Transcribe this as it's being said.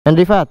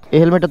রিফাত এই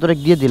হেলমেটটা তোরে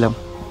দিয়ে দিলাম।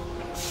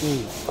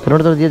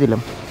 হেলমেটটা তোরে দিয়ে দিলাম।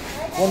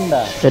 কোনটা?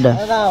 এটা।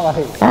 না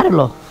ভাই। আরে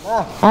লো।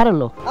 আরে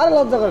লো। আরে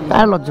লজ্জা করে না।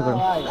 আরে লজ্জা করে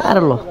না।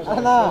 আরে লো।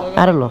 না।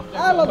 আরে লো।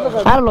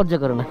 আরে লজ্জা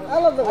করে না।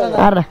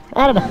 আরে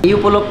আরে না। এই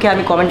উপলক্ষে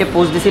আমি কমেন্টে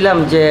পোস্ট দিছিলাম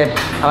যে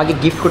আমাকে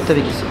গিফট করতে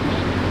হবে কিছু।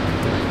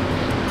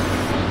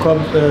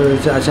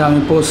 আচ্ছা আমি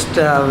পোস্ট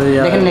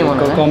দেখেন নাই মনে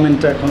হয়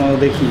কমেন্ট এখনো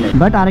দেখি নাই,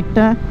 বাট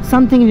আরেকটা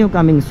সামথিং নিউ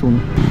কামিং সুন।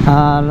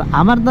 আর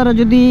আমার দ্বারা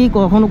যদি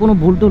কখনো কোনো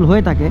ভুল টুল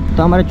হয়ে থাকে তো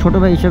আমার ছোট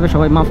ভাই হিসেবে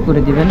সবাই মাফ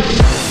করে দিবেন।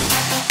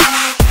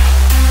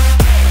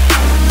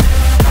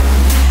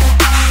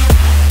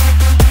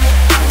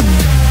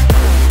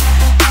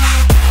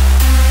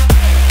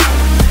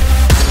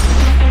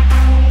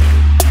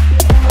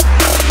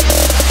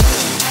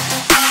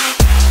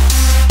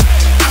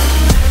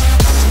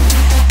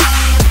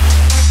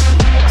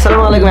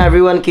 আসসালামু আলাইকুম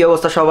এভরিওয়ান, কি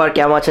অবস্থা সবার,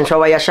 কেমন আছেন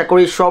সবাই? আশা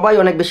করি সবাই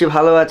অনেক বেশি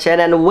ভালো আছেন।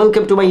 And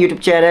welcome to my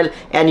YouTube channel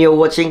and you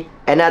watching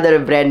another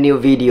brand new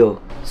video.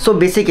 So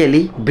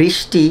basically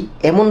বৃষ্টি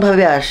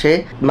এমনভাবে আসে,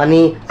 মানে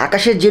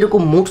আকাশের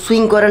যেরকম মুড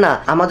সুইং করে না,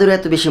 আমাদেরও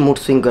এত বেশি মুড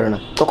সুইং করে না।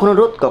 কখনো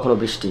রোদ কখনো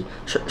বৃষ্টি।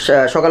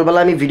 সকালবেলা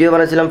আমি ভিডিও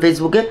বানাচ্ছিলাম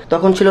ফেসবুকে,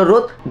 তখন ছিল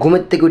রোদ,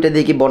 ঘুমের থেকে উঠে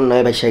দেখি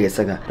বন্যায় ভাইসা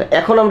গেছে গা।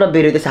 এখন আমরা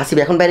বের হইতেছি। হাসিব,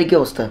 এখন বাইরে কি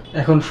অবস্থা?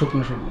 এখন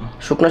শুকনো শুকনো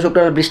শুকনো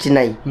শুকনো, বৃষ্টি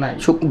নাই,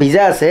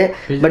 ভিজা আছে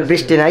বাট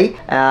বৃষ্টি নাই।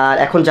 আর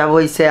এখন যাবো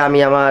হইছে আমি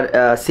আমার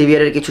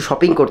সিভিআর এর কিছু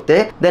শপিং করতে।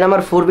 দেন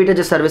আমার 4বিটের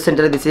যে সার্ভিস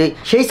সেন্টারে দিছি,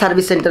 সেই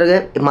সার্ভিস সেন্টারে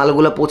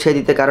মালগুলো পৌঁছে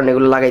দিতে, কারণ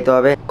এগুলো লাগাইতে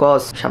হবে,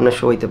 কজ সামনে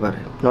শো হইতে পারে,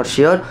 নট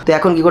শিওর। তো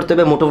এখন কি করতে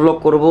হবে? মোটোভ্লগ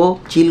করব,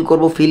 চিল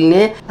করব ফিল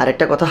নিয়ে। আর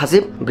একটা কথা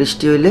হাসিব,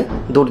 বৃষ্টি হইলে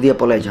দৌড় দিয়ে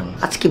পলাই যাবো।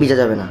 আজকে ভিজা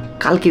যাবে না,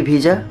 কালকে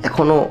ভিজা,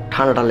 এখনো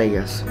ঠান্ডাটা লেগে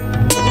আছে।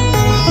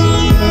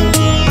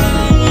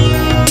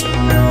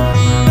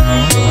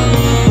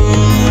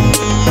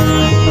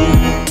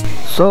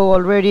 সো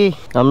অলরেডি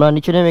আমরা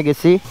নিচে নেমে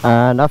গেছি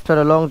and after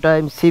a long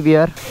time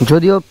CBR.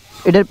 যদিও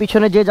এটার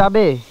পিছনে যে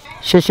যাবে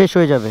সে শেষ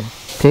হয়ে যাবে।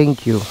 Thank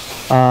you.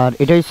 আর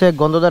এটা হচ্ছে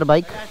গন্ধদার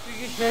বাইক।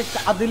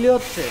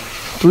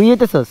 তুই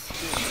যেতেছস?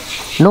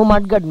 নো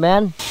মাডগার্ড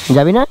ম্যান,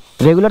 যাবি না?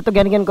 রেগুলার তো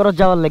জ্ঞান জ্ঞান করস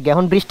যাওয়ার লাগে,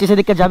 এখন বৃষ্টি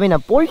সেদিকে যাবি না,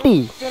 পোল্টি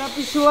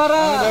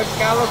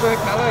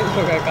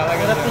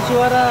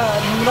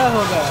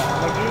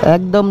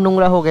একদম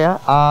নোংরা হো গেয়া।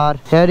 আর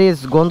হেয়ার ইজ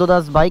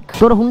গন্ধদাস বাইক।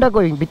 তোর হুন্ডা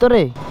কই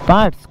ভিতরে?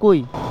 পার্টস কই?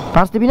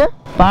 পার্টস দিবি না?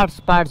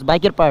 পার্টস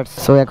বাইকের পার্টস।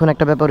 সো এখন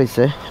একটা ব্যাপার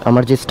হইছে,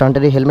 আমার যে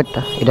স্টান্টের এই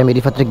হেলমেটটা, এটা আমি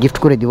রিফাতকে গিফট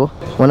করে দিব।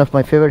 One of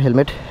my favourite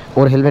helmet.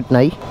 Or helmet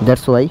নাই,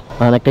 দ্যাটস ওয়াই।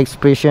 আর একটা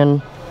এক্সপ্রেশন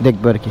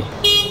দেখবো আর কি।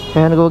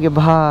 হ্যাঁ গো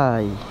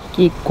ভাই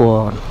কি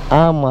কর,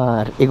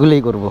 আমার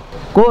এগুলোই করব।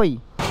 কই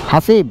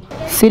হাসিব,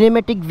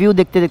 সিনেমেটিক ভিউ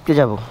দেখতে দেখতে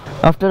যাব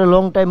আফটার আ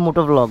লং টাইম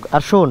মোটোভ্লগ।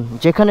 আর শোন,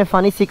 যেখানে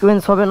ফানি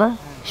সিকোয়েন্স হবে না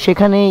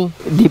সেখানেই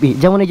দিবি।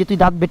 যেমন এই যে তুই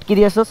দাঁত বেটকে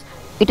দিয়েছস,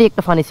 এটাই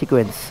একটা ফানি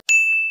সিকোয়েন্স,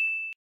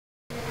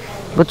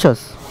 বুঝছস?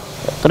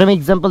 তোর আমি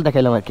এক্সাম্পল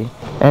দেখাইলাম আর কি।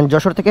 অ্যান্ড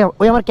যশোর থেকে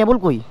ওই আমার কেবল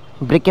কই,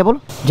 ব্রেক কেবল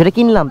যেটা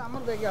কিনলাম,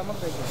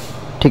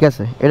 ঠিক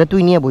আছে, এটা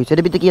তুই নিয়ে বইস।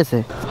 এটা ভিতরে কি আছে?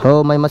 ও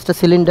মাই মাস্টার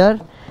সিলিন্ডার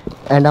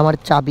অ্যান্ড আমার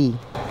চাবি।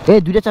 এই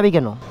দুইটা চাবি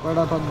কেন?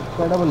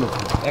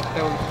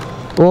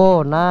 ও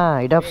না,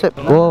 এটা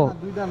ও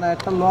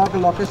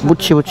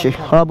বুঝছি,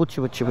 হ্যাঁ বুঝছি।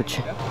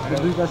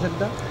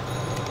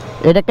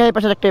 এটা একটা এই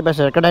পাশের, একটা এই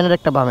পাশের, একটা ডাইনের,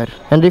 একটা বামের।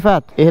 হ্যাঁ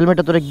রিফাত এই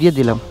হেলমেটটা তোরে দিয়ে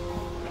দিলাম।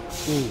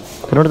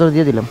 হেলমেটটা তোরে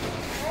দিয়ে দিলাম।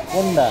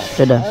 কোনটা?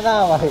 এটা।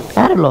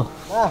 আরে লো।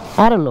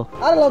 আরে লো।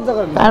 আরে লজ্জা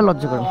করে না। আরে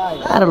লজ্জা করে না।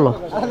 আরে লো।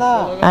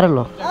 আরে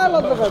লো।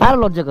 আরে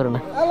লজ্জা করে না।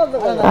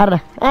 আরে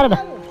আরে না,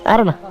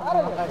 আরে না,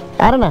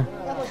 আরে না।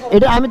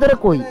 এটা আমি তোরে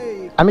কই,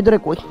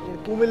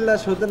 কুমিল্লা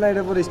শোতে না,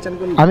 এটা পরে স্ট্যান্ড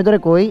করলি। আমি তোরে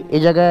কই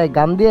এই জায়গায়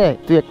গান দিয়ে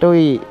তুই একটা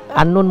ওই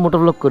আননোন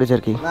মোটোভ্লগ করিস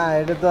আর কি। না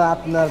এটা তো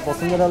আপনার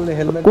পছন্দের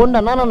হেলমেট। কোনটা?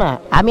 না না না,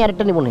 আমি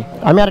আরেকটা নিব না,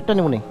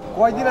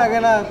 কয়দিন আগে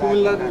না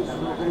কুমিল্লা।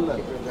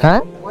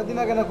 হ্যাঁ কয়দিন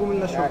আগে না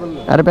কুমিল্লা শো করলি।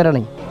 আরে প্যারা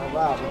নেই,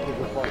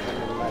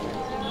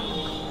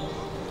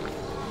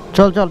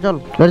 চল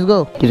লেটস গো।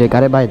 কি রে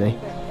কারে বাই দেয়?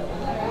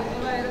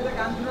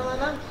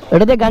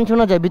 এটাতে গান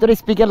শোনা যায়, ভিতরে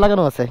স্পিকার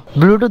লাগানো আছে,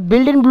 Bluetooth,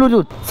 built in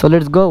Bluetooth. So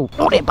let's go.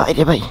 ওরে ভাই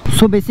রে ভাই।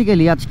 সো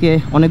বেসিক্যালি আজকে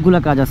অনেকগুলো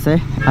কাজ আছে।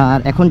 আর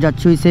এখন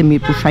যাচ্ছি হইছে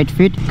মিরপুর 60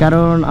 ফিট,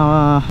 কারণ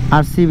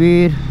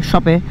আরসিবির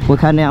শপে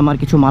ওখানে আমার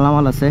কিছু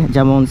মালামাল আছে,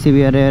 যেমন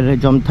সিভিআর এর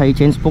জমথাই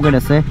চেঞ্জ পকেট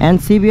আছে। অ্যান্ড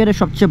সিভিআর এর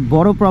সবচেয়ে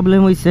বড়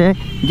প্রবলেম হইছে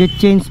যে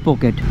চেঞ্জ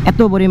পকেট এত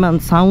পরিমাণ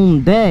সাউন্ড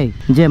দেয়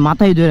যে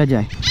মাথায় ধরে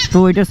যায়। তো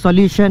এটার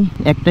সলিউশন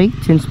একটাই,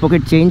 চেঞ্জ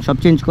পকেট সব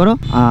চেঞ্জ করো।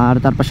 আর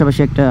তার পাশাপাশি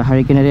একটা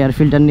হারিকেনের এয়ার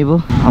ফিল্টার নিব।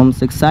 I am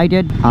so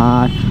excited.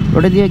 আর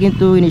ওটা দিয়ে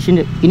কিন্তু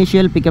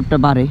ইনিশিয়াল পিক আপটা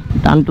বাড়ে,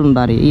 টানটুন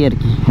বাড়ে, এই আর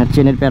কি। আর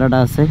চেনের প্যারাটা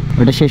আছে,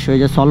 ওটা শেষ হয়ে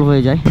যায়, সলভ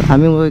হয়ে যায়।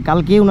 আমি ওই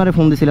কালকেই ওনারে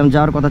ফোন দিয়েছিলাম,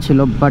 যাওয়ার কথা ছিল,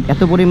 বাট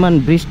এত পরিমাণ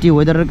বৃষ্টি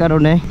ওয়েদারের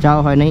কারণে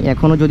যাওয়া হয় নাই।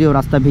 এখনো যদিও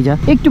রাস্তা ভিজা,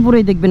 একটু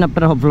পরেই দেখবেন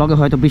আপনারা ব্লগে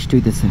হয়তো বৃষ্টি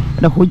হইতেছে।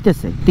 এটা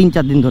হইতেছে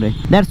 3-4 দিন ধরে।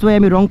 দ্যাটস ওয়াই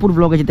আমি রংপুর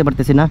ব্লগে যেতে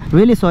পারতেছি না।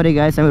 রিয়েলি সরি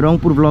গাইস, আমি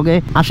রংপুর ব্লগে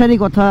আসারই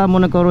কথা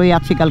মনে করো এই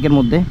আজকে কালকের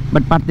মধ্যে,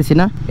 বাট পারতেছি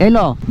না।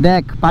 এলো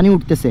দেখ পানি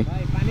উঠতেছে,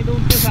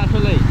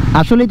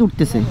 আসলেই তো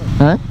উঠতেছে।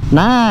 হ্যাঁ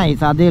নাইস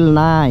আদিল,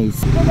 নাইস।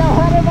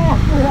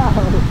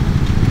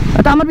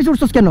 তা আমার পিছু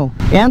উঠছস কেন?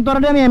 এখন তোরা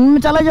আমি এমনি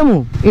চালাই যাবো,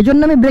 এই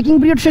জন্য আমি ব্রেকিং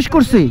পিরিয়ড শেষ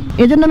করছি,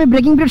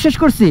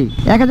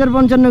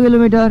 1055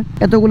 কিলোমিটার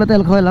এতগুলো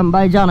তেল খাওয়ালাম।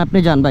 ভাই যান, আপনি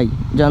যান ভাই,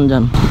 যান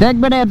যান। দেখ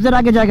বেটা অ্যাপসের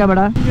আগে জায়গা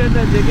বেটা,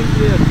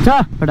 চা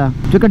বেটা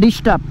তুই একটা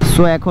ডিস্টার্ব।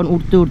 সো এখন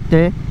উঠতে উঠতে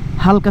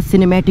হালকা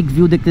সিনেম্যাটিক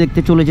ভিউ দেখতে দেখতে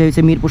চলে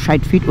যাইছে মিরপুর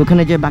 60 ফিট।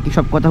 ওখানে যে বাকি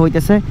সব কথা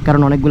হইতেছে,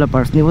 কারণ অনেকগুলো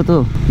পার্টস নিব, তো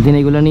দিন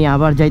এগুলো নিয়ে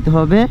আবার যাইতে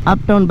হবে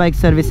আপটাউন বাইক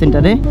সার্ভিস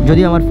সেন্টারে।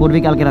 যদিও আমার 4V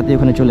কালকে রাতে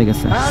ওখানে চলে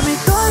গেছে।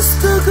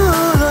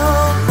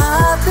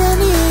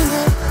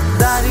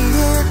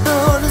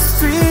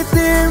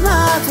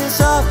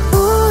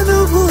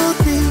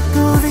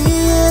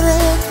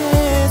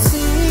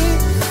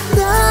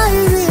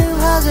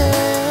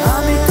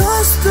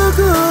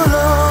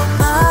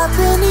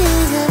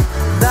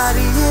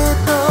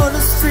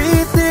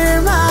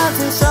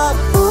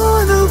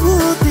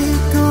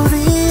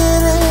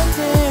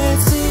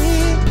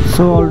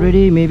 সো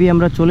অলরেডি মেবি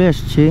আমরা চলে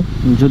আসছি,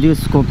 যদিও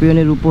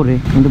স্কর্পিয়নের উপরে,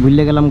 কিন্তু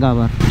ভুলে গেলাম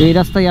আবার। এই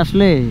রাস্তায়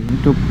আসলে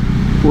একটু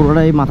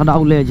পুরোটাই মাথাটা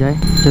আউলে যায়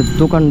যে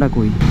দোকানটা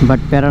কই, বাট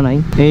প্যারা নাই।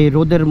 এই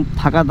রোদের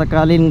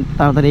থাকাকালীন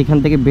তাড়াতাড়ি এখান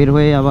থেকে বের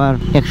হয়ে আবার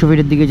 100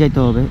 ফিটের দিকে যাইতে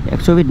হবে।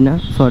 100 ফিট না,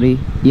 সরি,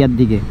 ইয়ার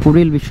দিকে,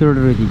 কুড়িল বিশ্ব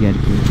রোডের ওই দিকে আর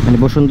কি, মানে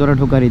বসুন্ধরা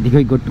ঢোকার এই দিকে,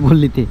 ওই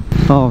গল্লিতে।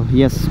 ও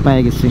ইয়েস,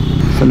 পেয়ে গেছি।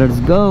 So let's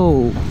go,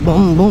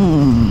 boom boom.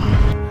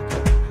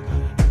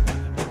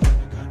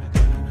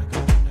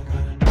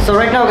 So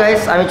right now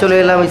guys, আমি চলে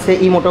এলাম হইছে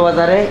মোটো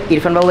বাজারে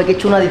ইরফান বাবুকে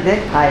চুনা দিতে।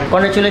 High,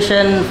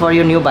 congratulation for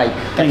your new bike.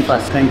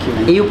 Thank you.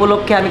 এই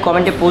উপলক্ষে আমি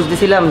কমেন্টে পোস্ট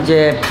দিছিলাম যে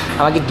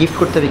আমাকে গিফট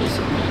করতে হবে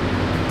কিছু।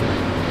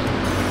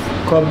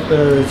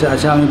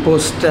 আচ্ছা, আমি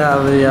পোস্ট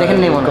দেখেন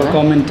নাই মনে হয়,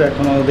 কমেন্টটা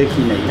এখনো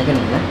দেখি নাই। দেখেন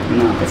না,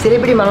 না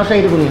সেলিব্রিটি মানুষরা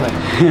এরকমই হয়,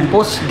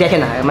 পোস্ট দেখে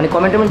না, মানে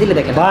কমেন্টের মধ্যে দিলে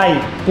দেখে না। ভাই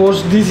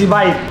পোস্ট দিছি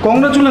ভাই,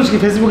 কংগ্রাচুলেশন কি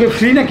ফেসবুকে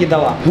ফ্রি নাকি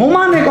দেওয়া?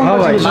 হোমানে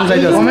কংগ্রাচুলেশন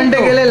চাইছো, কমেন্টে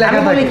গেলে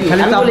লেখা থাকে,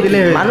 খালি চাপ দিলে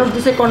মানুষ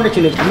দিছে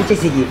কংগ্রাচুলেশন, আমি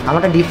চাইছি কি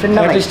আমারটা ডিফারেন্ট না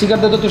ভাই। একটা স্টিকার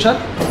দে তো তুষার।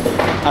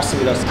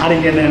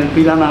 হারিকেনের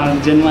পিরানা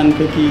জেনুয়ান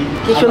কি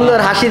সুন্দর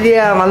হাসি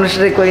দিয়া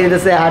মানুষরে কই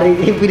দিতেছে,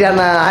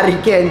 পিরানা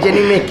হারিকেন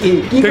জেনুইন কি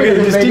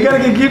স্টিকার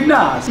কি গিফট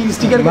না?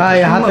 স্টিকার ভাই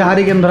হাতে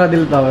হারিকেন ধরা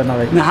দিলে তো হবে না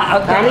ভাই।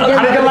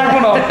 হারিকেন লাগবে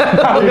না,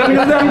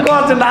 আমি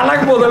কোয়াছে না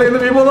লাগবো, তাহলে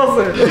কিন্তু বিপদ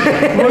আছে।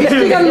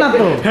 স্টিকার না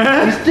তো,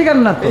 স্টিকার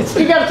না তো,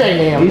 স্টিকার চাই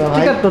নাই আমরা,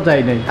 স্টিকার তো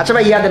চাই নাই। আচ্ছা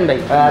ভাই ইয়া দেন ভাই,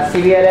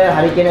 সিভিআর এর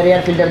হারিকেনের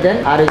এয়ার ফিল্টার দেন,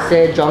 আর হচ্ছে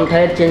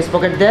জংথায়ের চেঞ্জ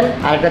পকেট দেন,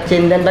 আর একটা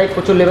চেন দেন ভাই।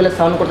 প্রচুর লেভেলের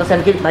সাউন্ড করতেছেন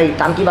কি ভাই,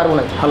 টান কি পারবো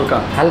না, হালকা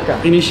হালকা।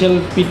 ইনিশিয়াল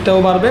স্পিডটাও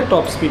বাড়বে,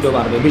 টপ স্পিডও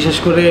বাড়বে, বিশেষ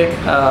করে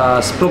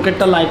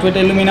স্প্রোকেটটা লাইট ওয়েট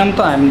অ্যালুমিনিয়াম,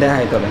 তো আমি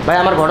দেখাই তবে ভাই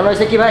আমার ঘটনা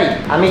হয়েছে কি ভাই,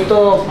 আমি তো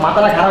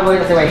মাথাটা খারাপ হয়ে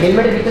গেছে ভাই,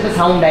 হেলমেটের ভিতরে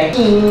সাউন্ড দেয়।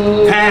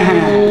 হ্যাঁ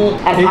হ্যাঁ,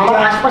 আর আমার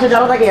আশপাশে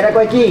যারা থাকে এরা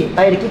কয় কি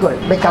ভাই এটা কি করে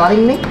ভাই,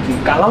 কালারিং নেই,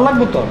 কালার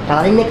লাগবে তো,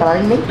 কালারিং নেই,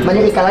 মানে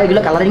এই কালার,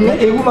 এগুলো কালারিং নেই,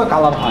 এগুলো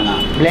কালার হয় না,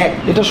 ব্ল্যাক।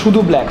 এটা শুধু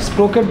ব্ল্যাক,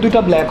 স্প্রোকেট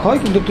দুইটা ব্ল্যাক হয়,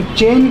 কিন্তু তুই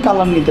চেইন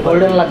কালার নিতে পারবি।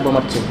 গোল্ডেন লাগবে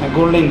আমার চেয়ে,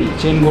 গোল্ডেন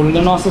চেইন,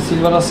 গোল্ডেনও আছে,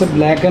 সিলভার আছে,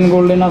 ব্ল্যাক এন্ড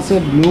গোল্ডেন আছে,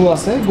 ব্লু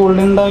আছে।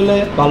 গোল্ডেনটা হলে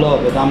ভালো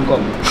হবে, দাম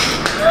কম।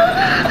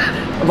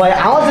 ভাই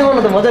আওয়াজ দেবো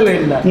না তো, মজা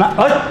লাগবে না, না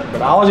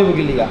আওয়াজ হবে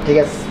কি লিগা? ঠিক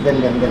আছে দেন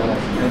দেন দেন। আমার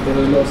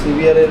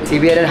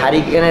সিভিআর এর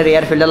হারিকেনের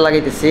এয়ার ফিল্টার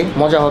লাগাইতেছি,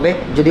 মজা হবে।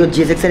 যদিও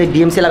জিএসএক্স এর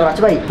বিএমসি লাগানো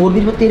আছে ভাই,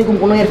 4বির মধ্যে এরকম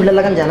কোনো এয়ার ফিল্টার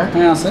লাগান জানা?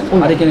 হ্যাঁ আছে,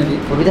 হারিকেনেরই।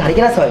 4বিতে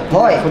হারিকেন আছে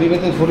হয়,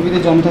 4বিতে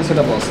জমতা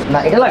সেটা বসে না,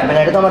 এটা লাগবে না,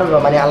 এটা তো আমার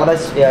মানে আলাদা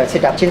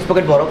সেটআপ, চেঞ্জ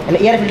পকেট বড়, মানে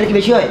এয়ার ফিল্টার কি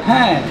বেশি হয়?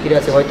 হ্যাঁ ঠিক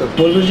আছে, হয়তো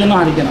 4বির জন্য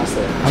হারিকেন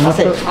আছে।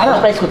 আছে, আর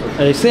প্রাইস কত?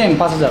 সেম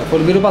 5000,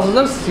 4বিরও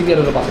 5000,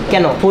 সিভিআরেরও 5000।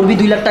 কেন 4বি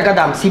 2 লাখ টাকা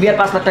দাম, সিভিআর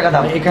 5 লাখ টাকা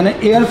দাম? এখানে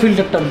এয়ার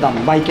ফিল্টারটার দাম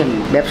বাইকের না।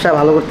 ব্যবসা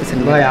ভালো করতেছেন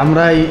ভাই,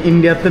 আমরা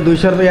ইন্ডিয়াতে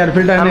 200 এর এয়ার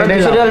ফিল্টার আমরা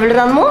নিয়ে 200 এয়ার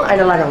ফিল্টার আনবো,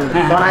 এটা লাগাবো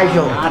তখন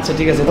আইসো। আচ্ছা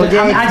ঠিক আছে,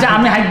 আচ্ছা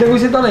আমি হাইট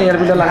দেখেছি তো এয়ার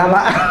ফিল্টার লাগাবো।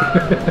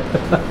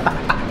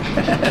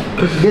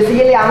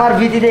 বেসিক্যালি আমার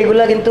ভিডিওতে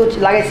এগুলো কিন্তু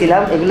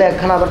লাগাইছিলাম, এগুলো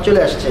একখানা আবার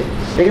চলে আসছে,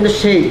 এটা কিন্তু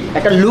সেই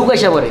একটা লুক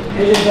আসে পরে।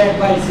 এই যে দেখ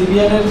ভাই,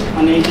 সিভিআর এর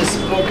মানে এই যে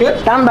স্প্রোকেট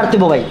টান বাড়তে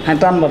ভাই, হ্যাঁ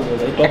টান বাড়বে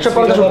ভাই,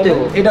 150 উঠতে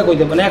হবে। এটা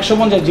কইতে মানে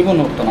 150 জীবন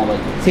উঠতো না ভাই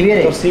সিভিআর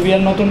এর। তোর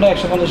সিভিআর নতুনটা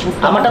 150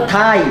 উঠতো, আমারটা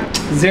থাই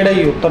জেডাই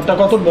হোক, তোরটা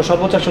কত উঠবে?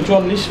 সর্বোচ্চ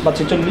 144 বা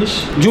 46,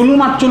 জুলুম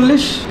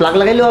 48। প্লাগ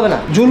লাগাইলে হবে না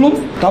জুলুম,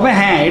 তবে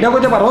হ্যাঁ এটা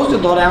কইতে পারো যে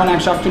ধর এখন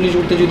 148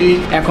 উঠতে যদি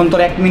এখন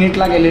তোর 1 মিনিট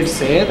লাগে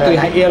লেটসে, তুই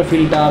এয়ার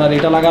ফিল্টার আর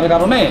এটা লাগার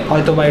কারণে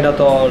হয়তো বা এটা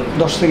তোর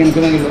 10 সেকেন্ড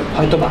কমে গেল,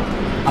 হয়তো বা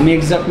আমি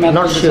এক্সাক্ট ম্যাথ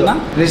করছি না,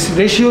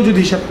 রেশিও যদি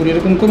হিসাব করি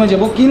এরকম কমে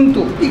যাব,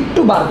 কিন্তু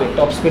একটু বাড়বে,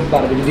 টপ স্পিড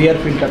বাড়বে যদি এয়ার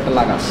ফিল্টারটা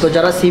লাগাস। তো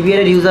যারা সিভিআর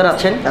এর ইউজার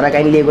আছেন তারা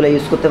কাইন্ডলি এগুলো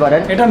ইউজ করতে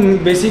পারেন। এটা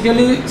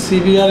বেসিক্যালি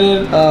সিভিআর এর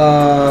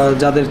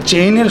যাদের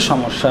চেইনের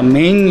সমস্যা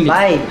মেইনলি,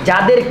 ভাই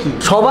যাদের কি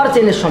সবার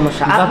চেনের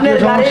সমস্যা, আপনার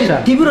গাড়ির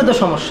তীব্রত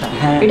সমস্যা,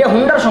 এটা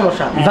হোন্ডার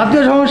সমস্যা,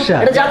 জাতীয় সমস্যা,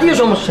 এটা জাতীয়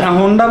সমস্যা।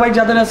 হোন্ডা বাইক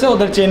যাদের আছে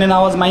ওদের চেনের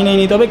আওয়াজ মাইনাই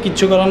নিতে হবে,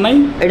 কিচ্ছু করার নাই।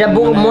 এটা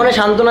মনে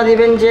সান্ত্বনা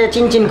দিবেন যে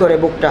চিনচিন করে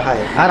বুকটা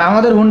হয়। আর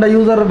আমাদের হোন্ডা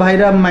ইউজার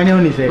ভাইরা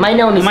মাইনেও নিছে,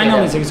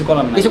 নিছে কিছু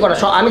করার নাই। কিছু করার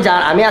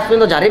আমি আজ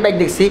পর্যন্ত যারই বাইক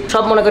দেখছি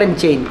সব মনে করেন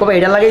চেইন, কবে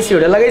এটা লাগাইছি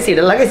ওটা লাগাইছি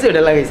এটা লাগাইছি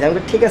ওটা লাগাইছি। আমি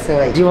ঠিক আছে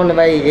ভাই, জীবনে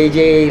ভাই এই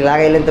যে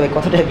লাগাইলেন তো ভাই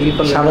কত টাকা বিল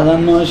করলেন?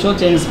 7900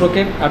 চেইন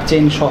স্প্রকেট আর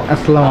চেইন সহ।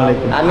 আসসালামু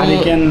আলাইকুম।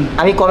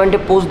 আমি কমেন্টে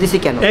পোস্ট দিছি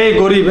কেন? এই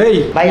গরিব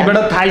ভাই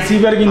বেটা থাই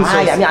সিভিয়ার কিনছিস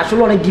ভাই, আমি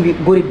আসলে অনেক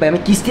গরিব ভাই, আমি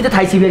কিস্তিতে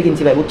থাই সিভিয়ার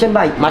কিনছি ভাই, বুঝছেন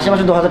ভাই, মাসে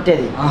 2000 টাকা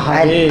দিই।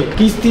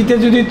 কিস্তিতে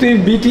যদি তুই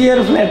বিটিআর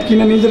ফ্ল্যাট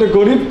কিনে নিজের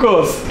গরিব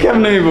কোস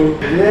কেমনে হইব?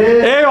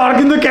 এই আর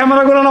কিন্তু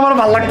ক্যামেরা করে আমার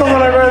ভালো লাগতো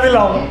মনে করে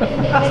দিলাম।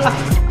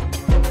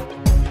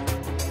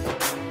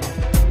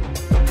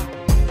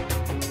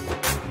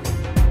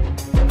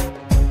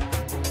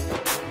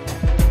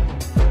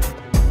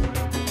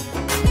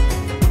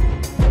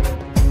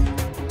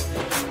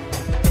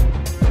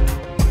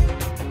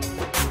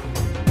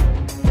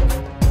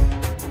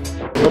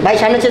 ভাই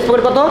সামনের চেঞ্জ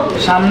পকেট কত?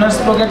 সামনের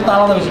স্প্রকেট তো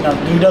আলাদা বেশি না,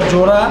 দুইটা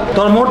জোড়া।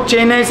 তোর মোট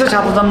চেইন আইছে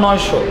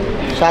 7900।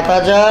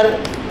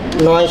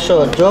 7900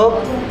 যোগ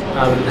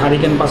আর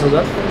হারিকেন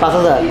 5000।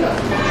 5000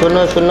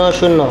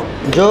 000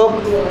 যোগ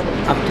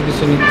আপনি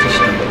কিছু নিচ্ছিস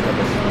না?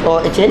 ও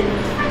চেন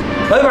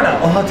ওই বেটা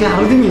ও হচ্ছে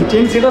আরো দিবি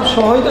চেইন সেটআপ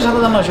সহই তো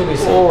 7900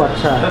 কইছে। ও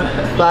আচ্ছা,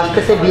 তো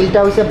আসতেছে বিলটা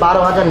হইছে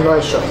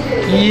 12900।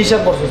 কি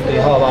হিসাব করছিস তুই?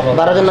 হ্যাঁ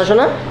 12900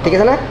 না, ঠিক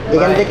আছে না?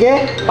 এখান থেকে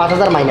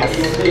 5000 মাইনাস,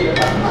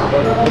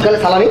 তাহলে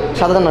সালামি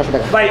 7900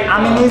 টাকা। ভাই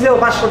আমি নিজেও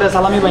 500 টাকা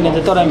সালামি পাই না,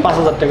 যে তোর আমি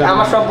 5000 টাকা।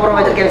 আমার সব বড়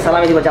ভাইদেরকে আমি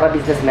সালামি দিব যারা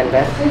বিজনেসম্যান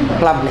ভাই,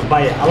 ক্লাব নেই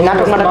ভাই।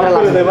 নাটক মাফ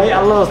করে দে ভাই,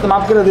 আল্লাহর রাস্তায়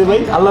মাফ করে দে ভাই,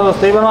 আল্লাহর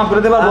রাস্তায় এবার মাফ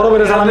করে দে। বড়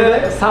বড় সালামি দে।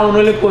 সাউন্ড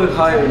হইলে কই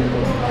খাওয়াবেন?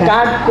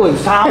 কার্ড কই?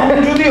 সাউন্ড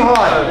যদি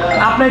হয়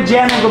আপনি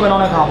জ্যাম করবেন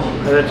অনেক খাম।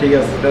 আচ্ছা ঠিক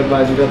আছে, তার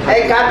বাজুটা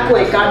এই কার্ড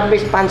কই? কার্ড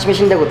বেশ পাঁচ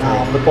মেশিনটা কোথায়?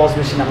 আমরা পজ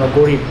মেশিন, আমরা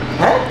গরিব।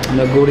 হ্যাঁ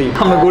আমরা গরিব,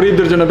 আমরা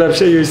গরিবদের জন্য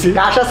ব্যবসায়ী হইছি।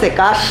 কাশ আছে?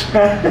 কাশ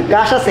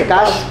আছে?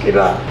 কাশ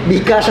কিরা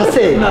বিকাশ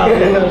আছে? না,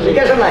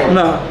 বিকাশ নাই,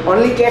 না,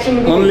 অনলি ক্যাশ।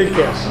 Only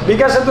cash.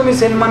 বিকাশে তুমি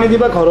সেন্ড মানি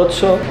দিবা, খরচ।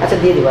 আচ্ছা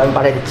দিয়ে দিব, আমি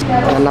পাঠিয়ে দিচ্ছি,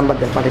 আমার নাম্বার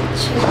দেন, পাঠিয়ে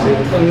দিচ্ছি।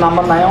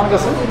 নাম্বার নাই আমার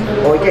কাছে।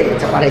 ওইটাই,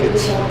 আচ্ছা পাঠিয়ে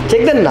দিচ্ছি,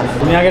 ঠিক দেন না?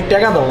 তুমি আগে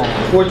টাকা দাও।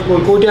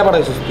 কই টাকা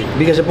পাঠাইছিস তুই?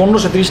 বিকাশে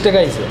 1530 টাকা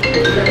আইছে।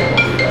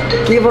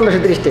 কি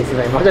 1530 টাকা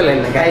ভাই, মজা লাগে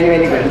না, গাইনি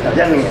মাইনি করে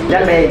জানি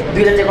জানি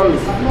 2000 টাকা কম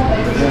দিছি।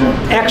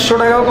 100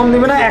 টাকাও কম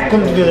দিবে না, এখন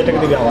 2000 টাকা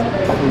দিবে আমার।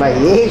 ভাই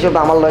এই সব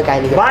আমার লয়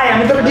কাহিনী ভাই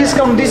আমি তোকে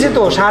ডিসকাউন্ট দিছি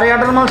তো,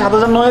 8.5 মাল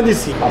 7900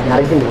 দিছি।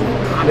 আরেকদিন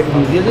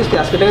আরেকদিন দিয়ে দিস,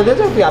 আজকে টাকা দিয়ে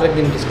যাও, তুই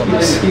আরেকদিন ডিসকাউন্ট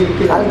দিস।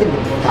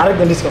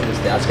 আরেকদিন ডিসকাউন্ট দিস,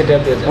 আজকে টাকা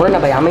দিয়ে যাও। বলে না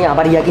ভাই, আমি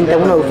আবার কিনতে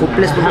যাবো না, ফুড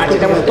প্লেস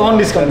তখন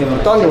ডিসকাউন্ট দিব,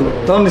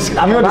 তখন ডিসকাউন্ট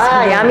আমিও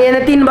ভাই। আমি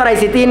এনে 3 বার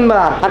আইছি, 3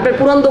 বার আপনার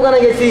পুরান দোকানে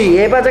গেছি,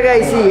 এবার জায়গায়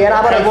আইছি, এর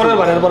আবার পরের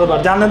বার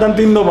জানে দান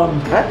 3 দোকান।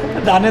 হ্যাঁ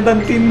দানে দান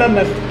 3 দান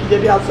না, কি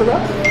যদি আছে না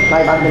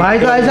ভাই? বাদ দেন ভাই,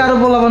 তো আইসা আরো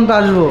বলাবান তো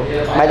আসবো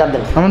ভাই, বাদ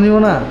দেন, আমার দিব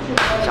না।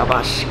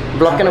 শাবাশ।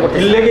 ব্লগ কেন করতে?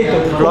 লেগেই তো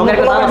ব্লগের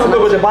কথা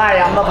বলছে ভাই,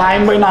 আমরা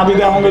ফাহিম ভাই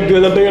নাবিদে আমাকে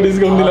 2000 টাকা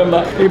ডিসকাউন্ট দিলেন না,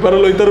 এইবারে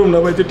লইতারুম না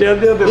ভাই, তুই টাকা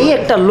দিয়ে দে। এই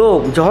একটা লোক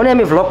যখনই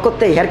আমি ভ্লগ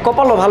করতে এর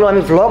কপালও ভালো,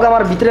 আমি ভ্লগ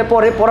আমার ভিতরে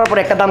পড়ার পর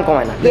একটা দাম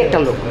কমায় না। এই একটা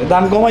লোক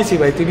দাম কমাইছি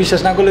ভাই, তুই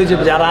বিশ্বাস না করলে যে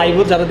যারা আইব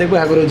যারা দেখবো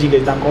হ্যাঁ করে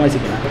জিজ্ঞেস দাম কমাইছি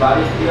কিনা।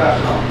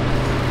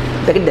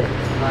 দেখেন দেন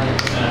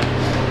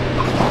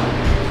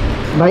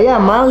ভাইয়া,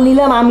 মাল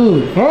নিলাম আমি,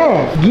 হ্যাঁ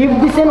গিফট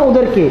দিছেন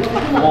ওদেরকে,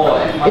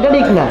 এটা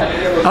ঠিক না।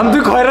 আমি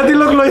তুই খয়রাতি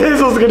লোক লই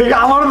যাইছস, ঠিক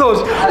আমার দোষ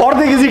ওর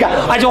দেখে জিগা।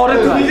 আচ্ছা ওরে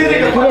তুই নিজে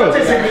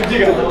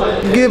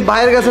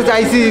ভাইয়ের কাছে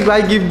চাইছি,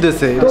 ভাই গিফট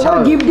দিছে। তোমার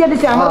গিফট দিয়ে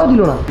দিছে, আমারও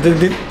দিল না।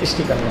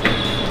 স্টিকার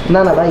না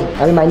না ভাই,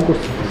 আমি মাইন্ড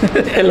করছি।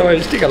 হ্যালো ভাই,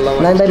 স্টিকার লাও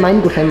না ভাই, মাইন্ড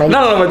করছি, আমি মাইন্ড, না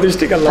না ভাই, তুই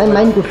স্টিকার লাও, আমি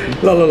মাইন্ড করছি।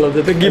 লা লা লা,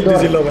 যেটা গিফট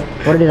দিছিল ভাই।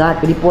 পরে রাখ,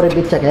 পরে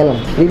বেচ্চা খেলাম,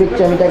 এই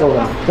বেচ্চা আমি টাকা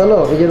উড়াম। চলো,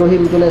 এই যে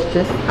রহিম চলে আসছে।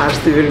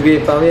 আসতিবের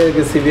গিফট আমি আর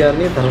কি সিবি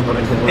আনি, তারপরে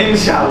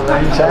ইনশাআল্লাহ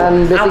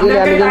বেসিক্যালি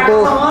আমি কিন্তু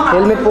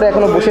হেলমেট পরে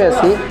এখনো বসে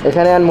আছি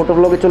এখানে, আর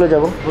মোটোভ্লগে চলে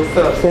যাবো।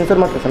 সেন্সর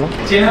মারতেছে না,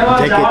 চেনাবা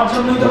যাওয়ার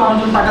জন্যই তো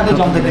মানুষজন টাকা দিয়ে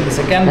জমতে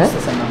দিতেছে, কেন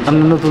দিতেছেন না? আমি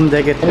নতুন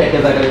জ্যাকেট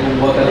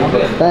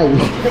তাই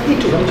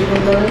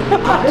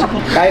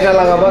কাইটা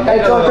লাগাবো।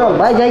 চল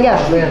ভাই, জায়গা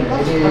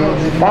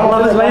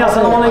বাংলাদেশ ভাই,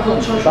 আসসালামু আলাইকুম।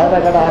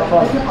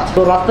 তো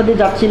রাস্তা দিয়ে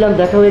যাচ্ছিলাম,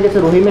 দেখা হয়ে গেছে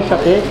রহিমের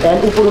সাথে,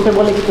 উপর উঠে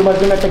বলে কি তোমার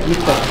জন্য একটা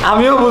গিফট আছে।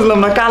 আমিও বুঝলাম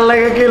না কার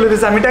লাগে কে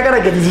দিতেছে, আমি টাকা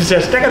রেখে দিছি,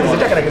 শেষ টাকা দিছি,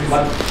 টাকা রেখে দিছি।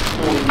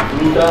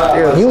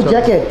 নিউ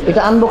জ্যাকেট,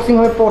 এটা আনবক্সিং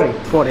হবে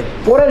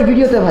পরের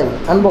ভিডিওতে ভাই,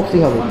 আনবক্সিং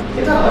হবে।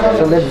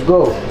 So let's go.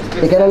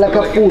 এখানে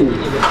লেখা ফুল,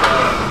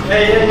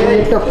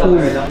 একটা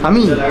ফুল।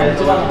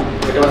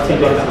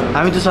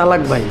 আমি তো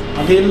চালাক ভাই।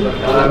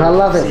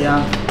 আল্লাহ হাফেজ,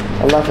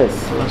 আল্লাহ হাফেজ।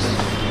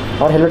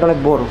 আমার হেলমেট অনেক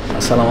বড়।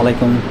 আসসালামু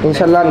আলাইকুম।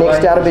 ইনশাল্লাহ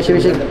নেক্সটে আরো বেশি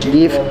বেশি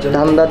গিফট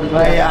ধান্দা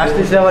ভাই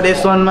আসতেছে আবার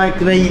S1 মাইক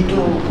নাই।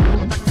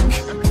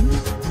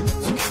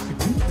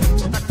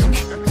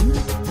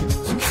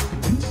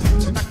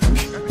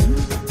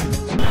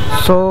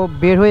 সো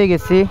বের হয়ে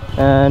গেছি,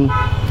 অ্যান্ড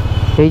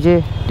এই যে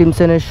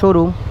টিমসেনের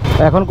শোরুম।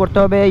 এখন করতে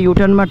হবে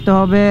ইউটার্ন মারতে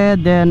হবে,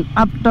 দেন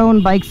আপটাউন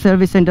বাইক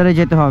সার্ভিস সেন্টারে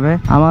যেতে হবে।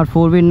 আমার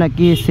 4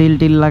 নাকি সিল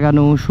টিল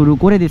লাগানো শুরু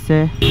করে দিছে।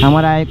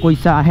 আমার আয়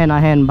কইসা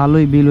আহেন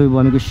ভালোই বিল হইব,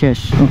 আমি শেষ।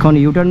 এখন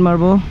ইউটার্ন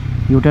মারবো,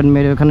 ইউটার্ন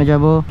মেরে ওখানে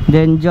যাবো,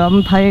 দেন জম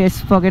থাই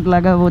স্পকেট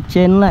লাগাবো,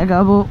 চেন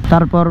লাগাবো,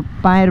 তারপর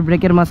পায়ের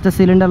ব্রেকের মাস্টার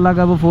সিলিন্ডার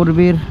লাগাবো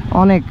 4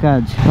 অনেক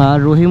কাজ। আর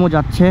রহিমও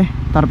যাচ্ছে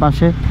তার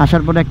পাশে।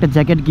 আসার পরে একটা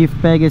জ্যাকেট গিফট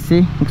পেয়ে গেছি,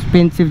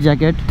 expensive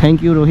jacket, thank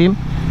you Rahim.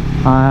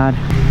 R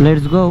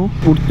let's go.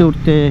 উঠতে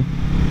উঠতে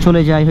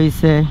চলে যাই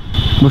হয়েছে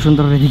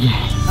বসুন্ধরার দিকে।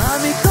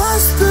 আমি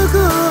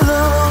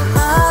কষ্টগুলো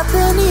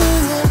হাতে নিয়ে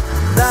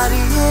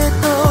দাঁড়িয়ে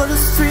তোর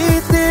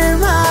স্মৃতির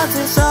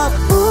মাঝে সব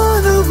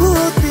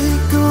অনুভূতি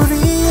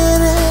কুড়িয়ে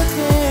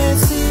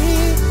রেখেছি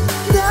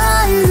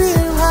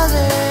ডায়েরির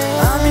মাঝে।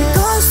 আমি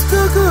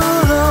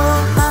কষ্টগুলো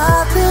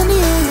হাতে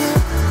নিয়ে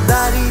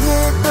দাঁড়িয়ে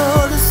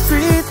তোর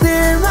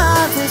স্মৃতির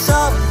মাঝে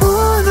সব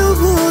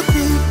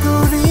অনুভূতি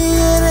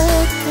কুড়িয়ে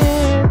রেখে।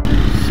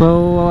 সো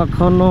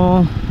এখনো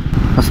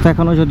রাস্তা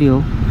এখনো যদিও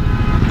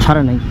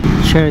ছাড়ে নাই,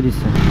 ছেড়ে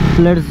দিচ্ছে।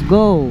 Let's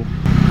go.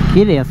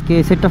 কি রে আজকে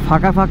সেটটা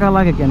ফাঁকা ফাঁকা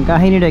লাগে কেন,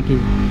 কাহিনীটা কি?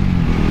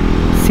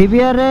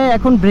 সিবিআরে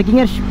এখন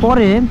ব্রেকিংয়ের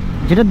পরে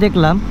যেটা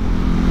দেখলাম,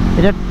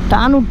 এটা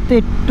টান উঠতে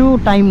একটু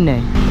টাইম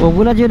নেয়।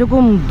 ওগুলা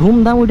যেরকম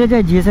ধুমধাম উঠে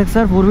যায় জিএসএক্স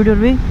আর 4V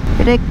টরবি,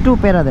 এটা একটু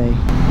প্যারা দেয়।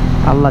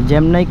 আল্লাহ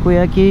জ্যাম নাই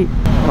কইয়া কি।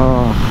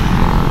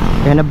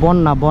 এখানে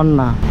বন্যা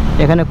বন্যা,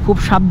 এখানে খুব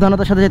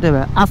সাবধানতার সাথে যেতে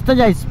হবে। আস্তে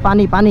যাইস,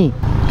 পানি পানি,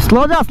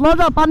 স্লো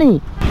যা পানি।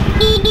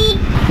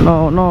 নো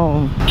নো,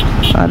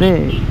 আরে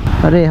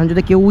আরে এখন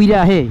যদি কেউ উইরা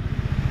আহে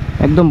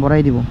একদম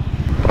ভরাই দিব।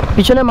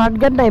 পিছনে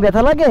মাঠঘাট নাই,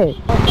 ব্যথা লাগে।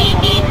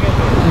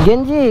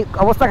 গেঞ্জি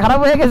অবস্থা খারাপ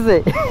হয়ে গেছে।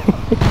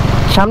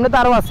 সামনে তো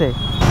আরও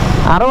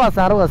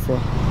আছে।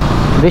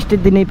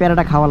 বৃষ্টির দিনে এই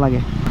প্যারাটা খাওয়া লাগে।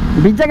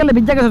 ভিজা গেলে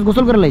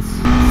গোসল করে লাইস।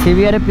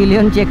 সিবিআরে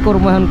পিলিয়ন চেক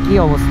করবো এখন কি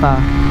অবস্থা।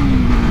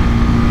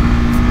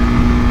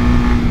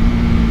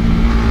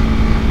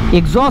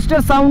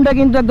 এক্সস্টের সাউন্ডটা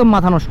কিন্তু একদম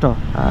মাথা নষ্ট।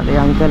 আরে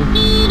আঙ্কেল,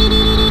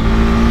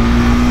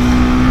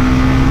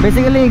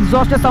 বেসিক্যালি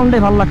এক্সস্টের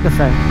সাউন্ডটাই ভালো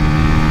লাগতেছে।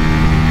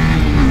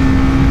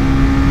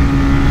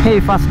 এই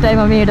ফার্স্ট টাইম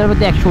আমি এটার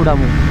প্রতি 100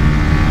 উঠাবো।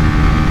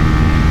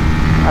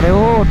 আরে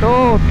ওট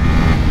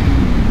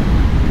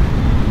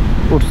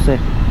উঠছে।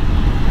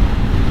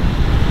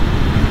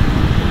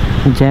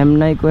 জ্যাম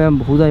নাই কয়ে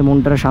ভুদাই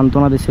মনটারে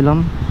সান্ত্বনা দিয়েছিলাম,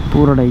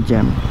 পুরোটাই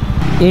জ্যাম।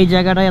 এই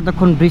জায়গাটায়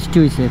এতক্ষণ বৃষ্টি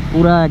হয়েছে,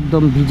 পুরা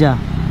একদম ভিজা,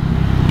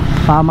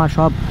 পা মা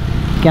সব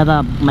কেদা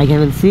মাইখে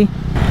ফেলছি।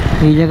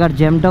 এই জায়গার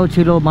জ্যামটাও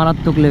ছিল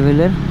মারাত্মক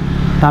লেভেলের।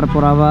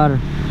 তারপর আবার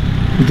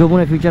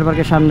যমুনা ফিউচার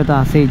পার্কের সামনে তো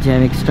আছেই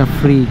জ্যাম এক্সট্রা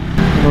ফ্রি।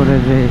 ওরে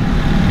রে,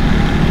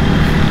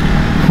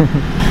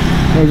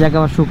 এই জায়গা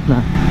আবার শুকনা।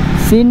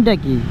 সিনটা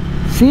কি,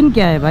 সিন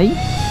কে হয় ভাই?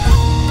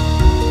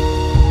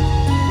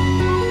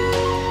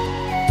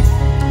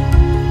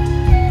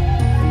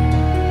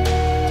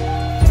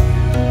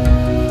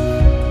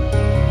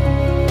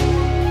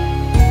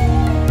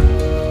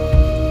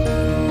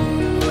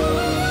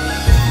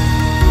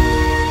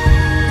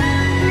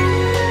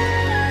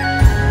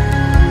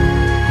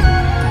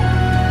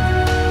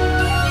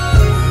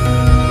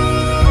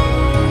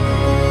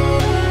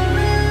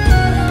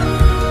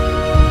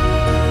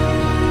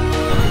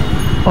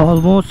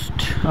 অলমোস্ট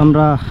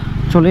আমরা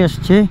চলে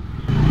আসছি।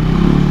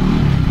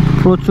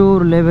 প্রচুর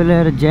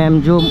লেভেলের জ্যাম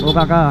জুম ও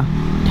কাকা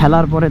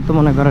ঠেলার পরে তো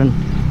মনে করেন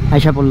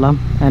আইসা পড়লাম।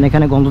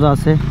 এখানে গন্ধটা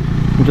আছে,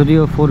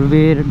 যদিও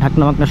 4Vর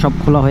ঢাকনা মাকনা সব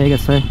খোলা হয়ে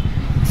গেছে।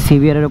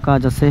 সিবিআরেরও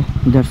কাজ আছে,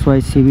 দ্যাটস ওয়াই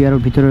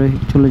সিবিআরের ভিতরে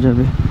চলে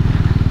যাবে।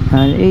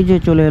 আর এই যে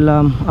চলে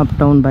এলাম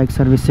আপটাউন বাইক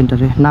সার্ভিস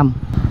সেন্টারে। নাম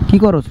কি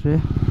করস রে?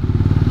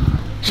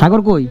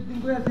 সাগর কই?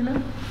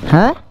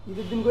 হ্যাঁ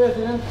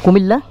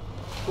কুমিল্লা।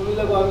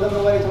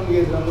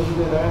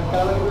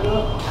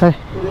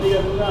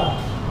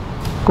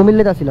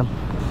 কুমিল্লাতে ছিলাম।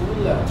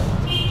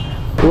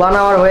 1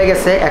 আওয়ার হয়ে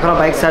গেছে, এখনো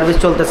বাইক সার্ভিস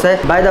চলতেছে।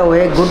 By the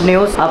way, good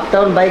news,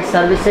 uptown bike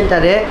service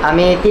সেন্টারে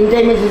আমি 3টা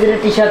ইমেজ ভিজিটের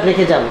টি-শার্ট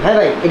রেখে যাব। হ্যাঁ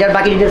ভাই, এটার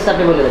বাকি ডিটেলস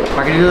আপনি বলে দেন।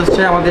 বাকি ডিটেলস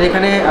হচ্ছে আমাদের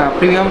এখানে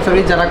প্রিমিয়াম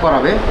সার্ভিস যারা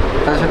করাবে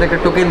তাদের সাথে একটা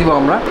টোকেন দিব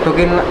আমরা।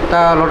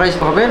 টোকেনটা লটারি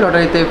হবে,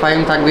 লটারিতে ফাইম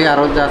থাকবে,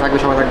 আরও যা থাকবে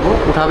সবাই থাকবো,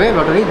 উঠাবে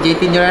লটারি। যেই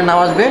 3 জনের নাম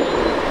আসবে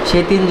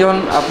সেই 3 জন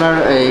আপনার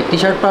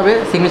টি-শার্ট পাবে,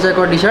 সিগনেচার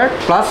করা টি-শার্ট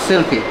প্লাস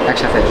সেলফি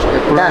একসাথে।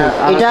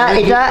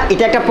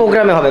 এটা একটা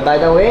প্রোগ্রামে হবে বাই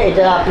দা ওয়ে।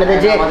 এটা আপনাদের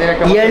যে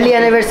ইয়ারলি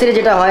অ্যানিভার্সারি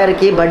যেটা হয় আর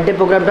কি, বার্থডে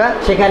প্রোগ্রামটা,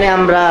 সেখানে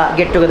আমরা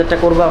গেট টুগেদারটা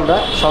করবো, আমরা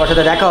সবার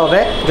সাথে দেখা হবে।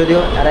 যদিও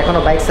আর এখনো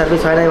বাইক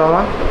সার্ভিস হয় নাই বাবা,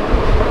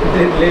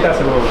 লেট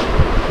আছে বাবা,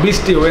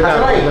 বৃষ্টি ওয়েদার।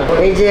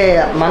 এই যে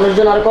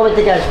মানুষজন আর কবে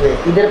থেকে আসবে?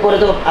 ঈদের পরে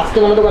তো আজকে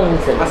মনে দোকান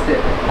খুলছেন,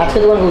 আজকে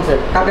দোকান খুলছেন,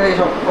 কালকে থেকে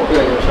সব কপি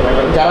হয়ে যাবে সবাই।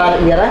 যারা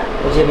ইয়ারা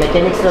ওই যে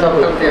মেকানিক্সরা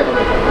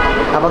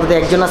আপাতত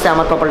একজন আছে,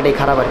 আমার কপালটাই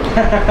খারাপ আর কি।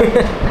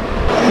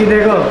 কি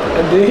দেখো,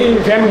 দেখি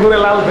ফ্যান ঘুরে,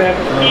 লাল ফ্যান।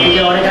 এই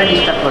যে অনেকটা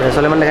ডিস্টার্ব করে,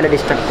 সলেমান খালি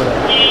ডিস্টার্ব করে।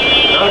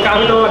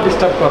 আমি তো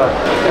ডিস্টার্ব করা।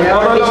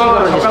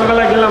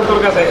 সকালবেলা গেলাম তোর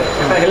কাছে,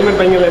 একটা হেলমেট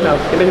ভেঙে নিলাম,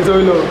 এটা কিছু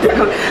হইলো?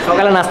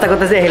 সকালে নাস্তা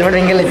করতেছে, হেলমেট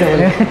ভেঙে নিয়েছে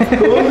বলে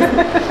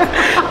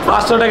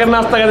 500 টাকার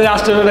নাস্তা খেতে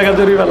 800 টাকা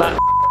জরিমানা।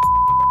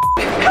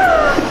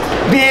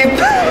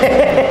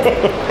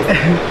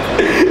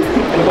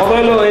 কথা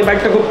হলো, এই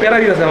বাইকটা খুব প্যারা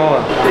দিতেছে মামা।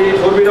 এই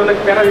 4V অনেক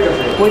প্যারা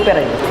দিতেছে। ওই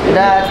প্যারাই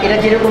এটা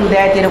যেরকম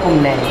দেয় সেরকম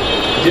নেয়,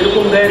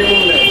 যেরকম দেয় এরকম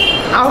নেয়।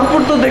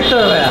 আউটপুট তো দেখতে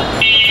হবে।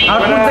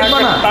 আউটপুট দেখবা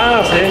না? টান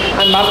আছে।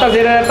 আমি ভাবতাছি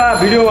এটা একটা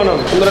ভিডিও বানাবো,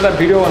 সুন্দর একটা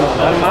ভিডিও বানাবো।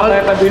 আর মাথায়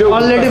একটা ভিডিও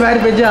অলরেডি ভাইয়ের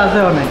পেজে আছে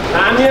অনেক।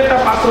 আমি একটা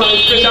পার্সোনাল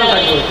স্পেশাল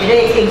থাকবো। এটা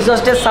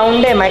এক্সস্টের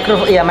সাউন্ডে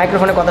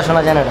মাইক্রোফোনে কথা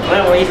শোনা যায় না।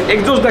 হ্যাঁ, ওই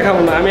এক্সজস্ট দেখাবো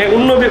না, আমি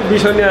অন্য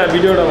বিষয় নিয়ে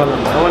ভিডিওটা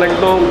বানাবো। আমার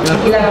একদম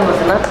কি লাগানো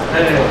আছে না?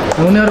 হ্যাঁ,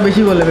 মনে আর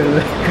বেশি বলে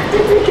ফেলবে।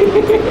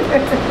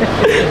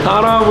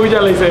 তারা বুঝা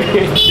লাইছে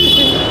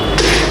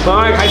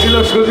মামা খাইছিল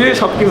সুজি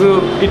সব কিছু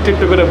একটু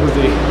একটু করে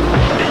বুঝি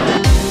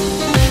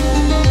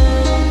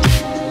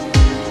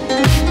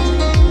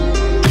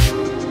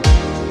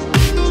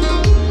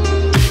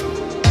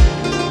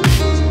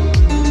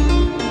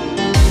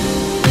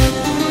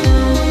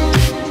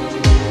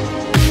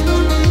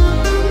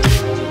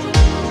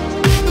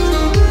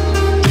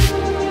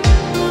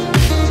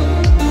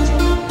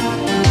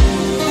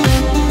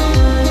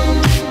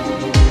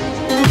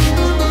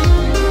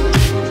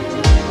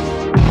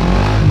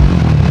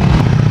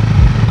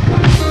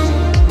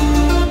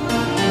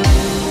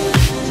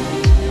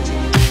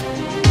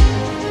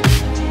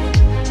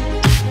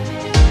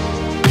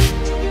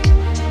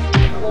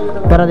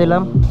প্যারা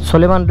দিলাম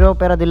সোলেমানরেও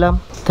প্যারা দিলাম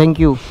thank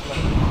you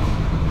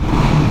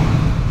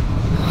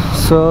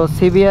so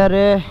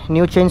সিবিআরে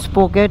new chain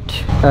sprocket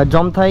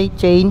জমথাই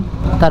chain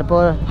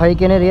তারপর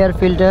হারিকেনের এয়ার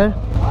ফিল্টার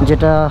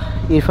যেটা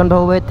ইরফান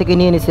বাবু ভাইয়ের থেকে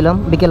নিয়ে নিয়েছিলাম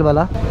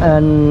বিকেলবেলা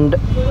অ্যান্ড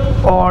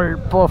অল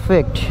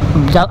পারফেক্ট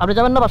আপনি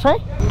যাবেন না বাসায়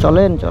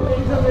চলেন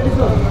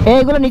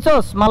এইগুলো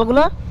নিচোস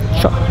মালগুলা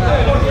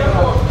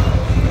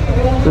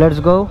লেটস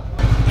গো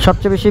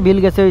সবচেয়ে বেশি বিল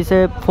গেছে হয়েছে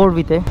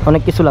 4V-তে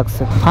অনেক কিছু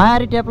লাগছে হ্যাঁ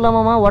আরে ট্যাপলাম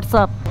মামা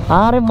হোয়াটসঅ্যাপ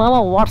আরে মামা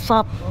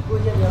হোয়াটসঅ্যাপ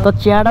তো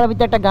চেয়ারটার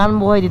ভিতরে একটা গান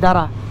বহাই দি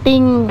দাঁড়া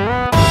টিং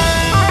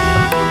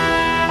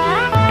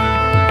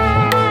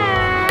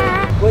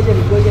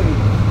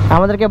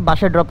আমাদেরকে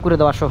বাসায় ড্রপ করে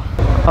দাও আসো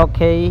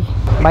ওকে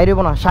বাইরে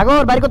হবো না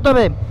সাগর বাইরে করতে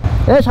হবে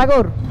এ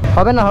সাগর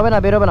হবে না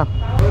বেরোবে না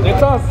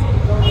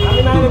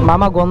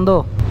মামা গন্ধ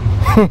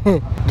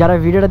যারা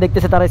ভিডিওটা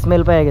দেখতেছে তারা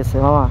স্মেল পেয়ে গেছে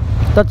মামা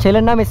তোর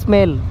ছেলের নাম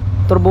স্মেল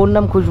তোর বোন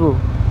নাম খুশবু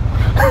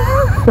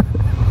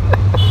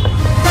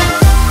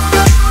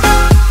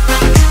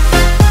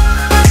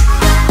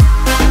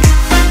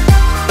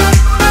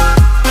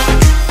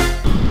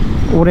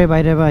ওরে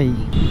বাইরে ভাই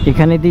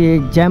এখানে দিয়ে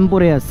জ্যাম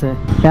পড়ে আছে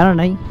প্যারা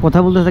নাই কথা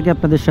বলতে থাকি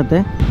আপনাদের সাথে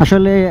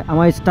আসলে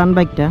আমার স্টান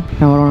বাইকটা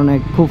আমার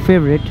অনেক খুব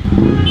ফেভারিট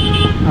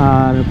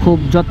আর খুব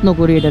যত্ন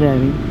করি এটারে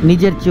আমি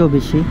নিজের চেয়েও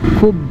বেশি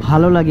খুব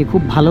ভালো লাগে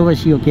খুব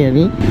ভালোবাসি ওকে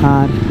আমি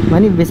আর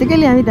মানে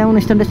বেসিক্যালি আমি তেমন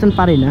স্ট্যান্ড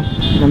পারি না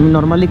আমি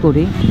নর্মালি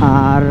করি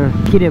আর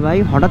কিরে ভাই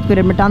হঠাৎ করে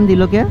আমি টান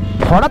দিল কে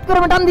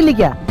দিলি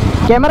কে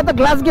ক্যামেরা তো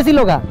গ্লাস গেছিল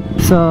গা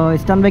সো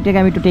স্টান বাইকটাকে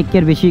আমি একটু টেক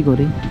কেয়ার বেশি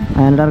করি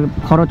অ্যান্ড আর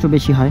খরচও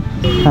বেশি হয়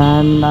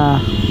অ্যান্ড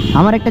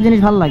আমার একটা জিনিস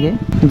ভালো লাগে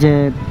যে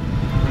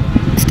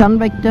স্টান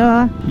বাইকটা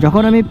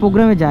যখন আমি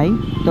প্রোগ্রামে যাই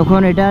তখন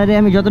এটারে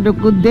আমি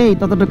যতটুকু দেই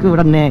ততটুকু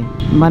ওটা নেয়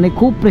মানে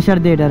খুব প্রেশার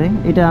দেয়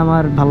এটা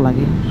আমার ভালো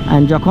লাগে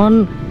অ্যান্ড যখন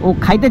ও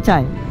খাইতে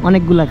চায়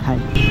অনেকগুলা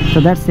খায় সো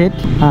দ্যাটস ইট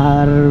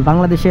আর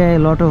বাংলাদেশে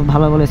লট অফ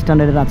ভালো ভালো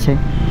স্ট্যান্ডার্ডের আছে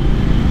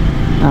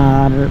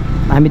আর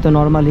আমি তো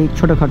নর্মালি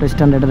ছোটোখাটো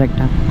স্ট্যান্ডার্ডের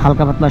একটা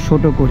হালকা পাতলা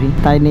শোটও করি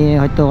তাই নিয়ে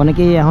হয়তো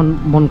অনেকেই এখন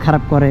মন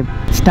খারাপ করে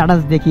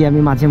স্ট্যাটাস দেখি আমি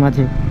মাঝে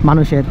মাঝে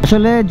মানুষের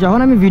আসলে যখন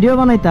আমি ভিডিও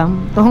বানাইতাম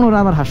তখন ওরা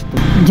আবার হাসতো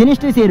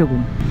জিনিসটাই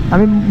এরকম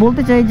আমি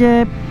বলতে চাই যে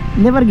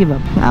নেভার গিভ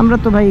আপ আমরা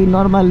তো ভাই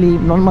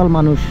নর্মাল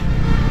মানুষ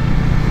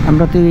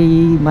আমরা তো এই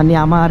মানে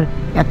আমার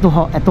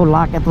এত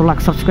লাখ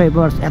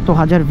সাবস্ক্রাইবার্স এত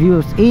হাজার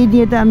ভিউস এই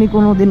দিয়েতে আমি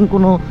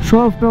কোনো শো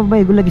অফ টফ বা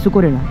এগুলো কিছু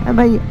করি না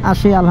ভাই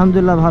আসে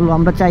আলহামদুলিল্লাহ ভালো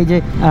আমরা চাই যে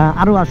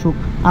আরও আসুক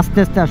আস্তে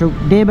আস্তে আসুক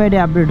ডে বাই ডে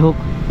আপডেট হোক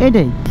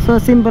এটাই সো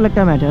সিম্পল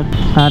একটা ম্যাটার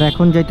আর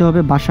এখন যাইতে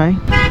হবে বাসায়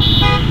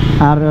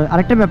আর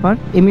আরেকটা ব্যাপার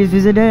এমএস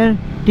ভিজেডের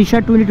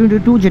টি-শার্ট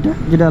 2022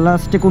 যেটা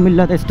লাস্টে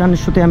কুমিল্লাতে স্টান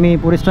শোতে আমি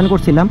পরে স্টান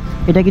করছিলাম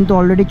এটা কিন্তু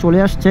অলরেডি চলে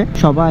আসছে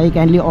সবাই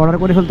কাইন্ডলি অর্ডার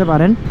করে ফেলতে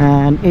পারেন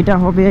অ্যান্ড এটা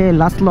হবে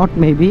লাস্ট লট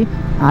মেবি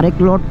আরেক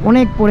লট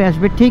অনেক পরে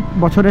আসবে ঠিক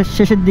বছরের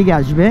শেষের দিকে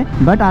আসবে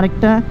বাট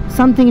আরেকটা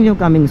সামথিং নিউ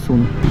কামিং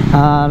সুন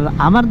আর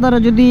আমার দ্বারা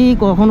যদি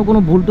কখনো কোনো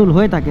ভুল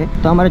হয়ে থাকে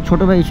তো আমার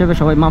ছোটো ভাই হিসেবে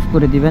সবাই মাফ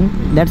করে দিবেন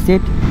দ্যাটস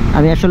ইট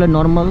আমি আসলে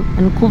নর্মাল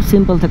অ্যান্ড খুব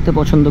সিম্পল থাকতে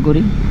পছন্দ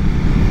করি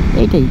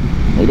এইটাই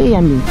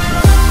আমি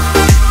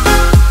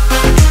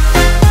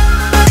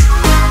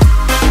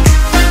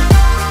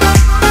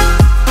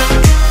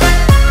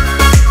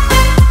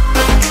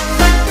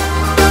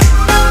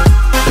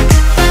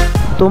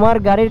তোমার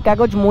গাড়ির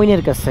কাগজ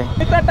মইনের কাছে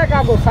একটা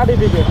কাগজ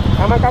সার্টিফিকেট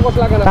আমার কাগজ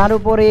লাগে না তার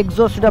উপরে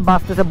এক্সস্টটা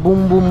বাজতেছে বুম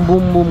বুম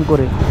বুম বুম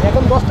করে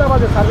এখন 10টা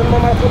বাজে সার্জন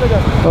মামা চলে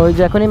যাবে ওই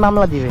যে এখনই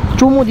মামলা দিবে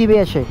চুমু দিবে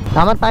এসে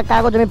আমার তার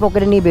কাগজ আমি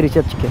পকেটে নিয়ে বেরিয়েছি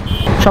আজকে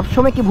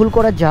সবসময় কি ভুল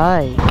করা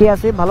যায় কে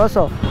আছে ভালো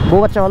আছো বউ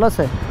বাচ্চা ভালো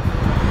আছে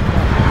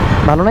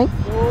ভালো নাই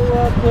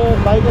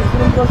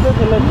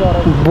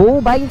বউ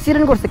বাইক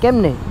অ্যাক্সিডেন্ট করছে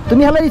কেমনে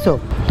তুমি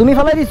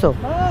ফেলাই দিছো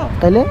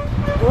তাইলে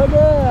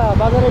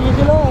বাজারে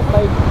গিয়েছিল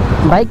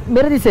বাইক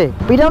মেরে দিছে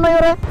পিটাও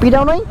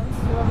নাই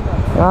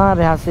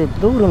আরে হাসিব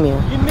দৌড় মিয়া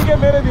গিন্নিকে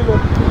মেরে দিল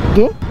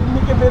কি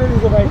গিন্নিকে মেরে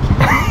দিছে ভাই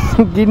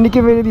গিন্নিকে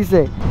মেরে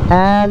দিছে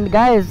এন্ড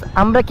গাইস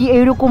আমরা কি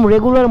এইরকম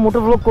রেগুলার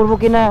মোটর ব্লগ করবো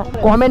কিনা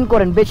কমেন্ট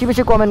করেন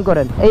বেশি কমেন্ট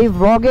করেন এই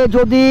ব্লগে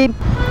যদি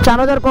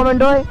 4000 কমেন্ট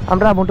হয়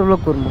আমরা মোটর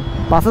ব্লগ করবো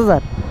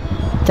 5000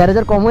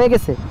 4000 কম হয়ে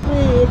গেছে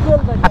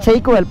আচ্ছা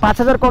ইকুয়াল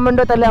 5000 কমেন্ট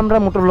হয় তাহলে আমরা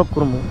মোটর ব্লগ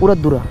করবো পুরো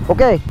দূরা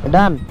ওকে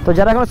ডান তো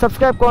যারা এখন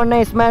সাবস্ক্রাইব করেন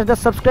নাই smash the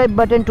subscribe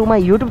button to my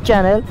YouTube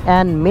channel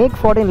and make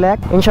 14 lakh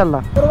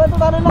ইনশাআল্লাহ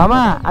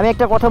মামা আমি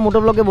একটা কথা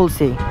মোটর ব্লগে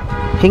বলছি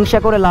হিংসা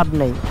করে লাভ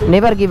নেই,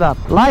 never give up,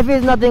 life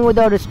is nothing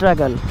without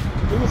struggle.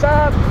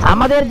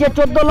 আমাদের যে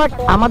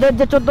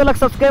 14 লাখ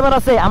সাবস্ক্রাইবার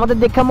আছে, আমাদের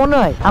দেখা মনে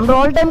হয় আমরা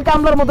অল টাইম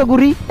কামলার মতো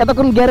ঘুরি,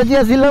 এতক্ষণ গ্যারেজে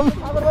আসছিলাম।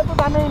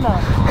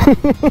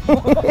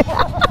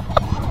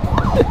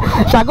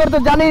 সাগর তো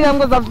জানেই না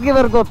আমাদের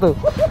সাবস্ক্রাইবার কত।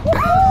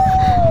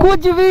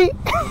 कुछ भी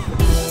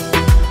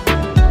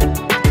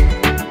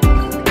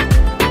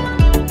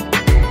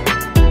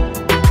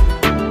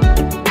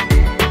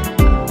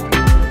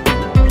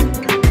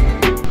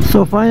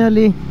সো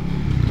ফাইনালি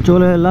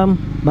চলে এলাম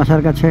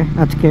বাসার কাছে।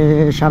 আজকে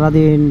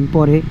সারাদিন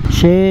পরে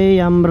সেই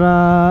আমরা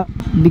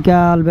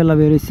বিকালবেলা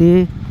বেরিয়েছি,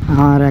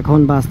 আর এখন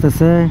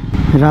বাজতেছে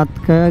রাত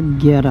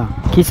 11।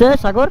 কিসে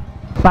সাগর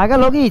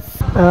পাগল হোগিস?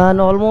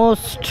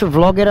 অলমোস্ট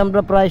ভ্লগের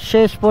আমরা প্রায়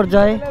শেষ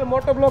পর্যায়ে।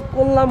 মোটোব্লগ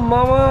করলাম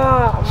মামা,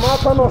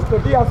 মাথা নষ্ট।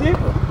 ঠিক আছে,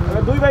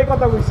 দুই ভাই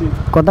কথা কইছি।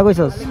 কথা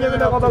কইছস?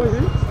 কথা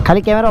কইছি,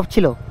 খালি ক্যামেরা অফ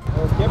ছিল।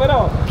 Camera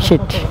off?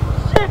 শিট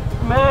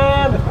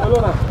ম্যান, হলো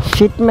না।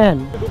 Shit man.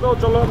 দুটো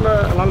চলো না,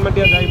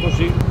 লালমাটিয়া যাই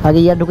বসি। আগে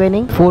ইয়ার ঢুকাই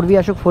নেই, 4V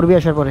আসুক, 4V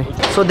আসার পরে।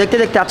 সো দেখতে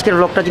দেখতে আজকের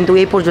ব্লগটা কিন্তু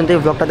এই পর্যন্ত। এই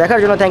ব্লগটা দেখার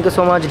জন্য thank you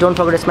so much. Don't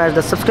forget to smash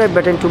the subscribe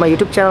button to my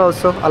YouTube channel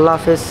also. আল্লাহ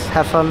হাফেজ,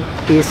 হ্যাভ ফান,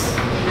 পিস,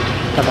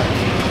 টাটা।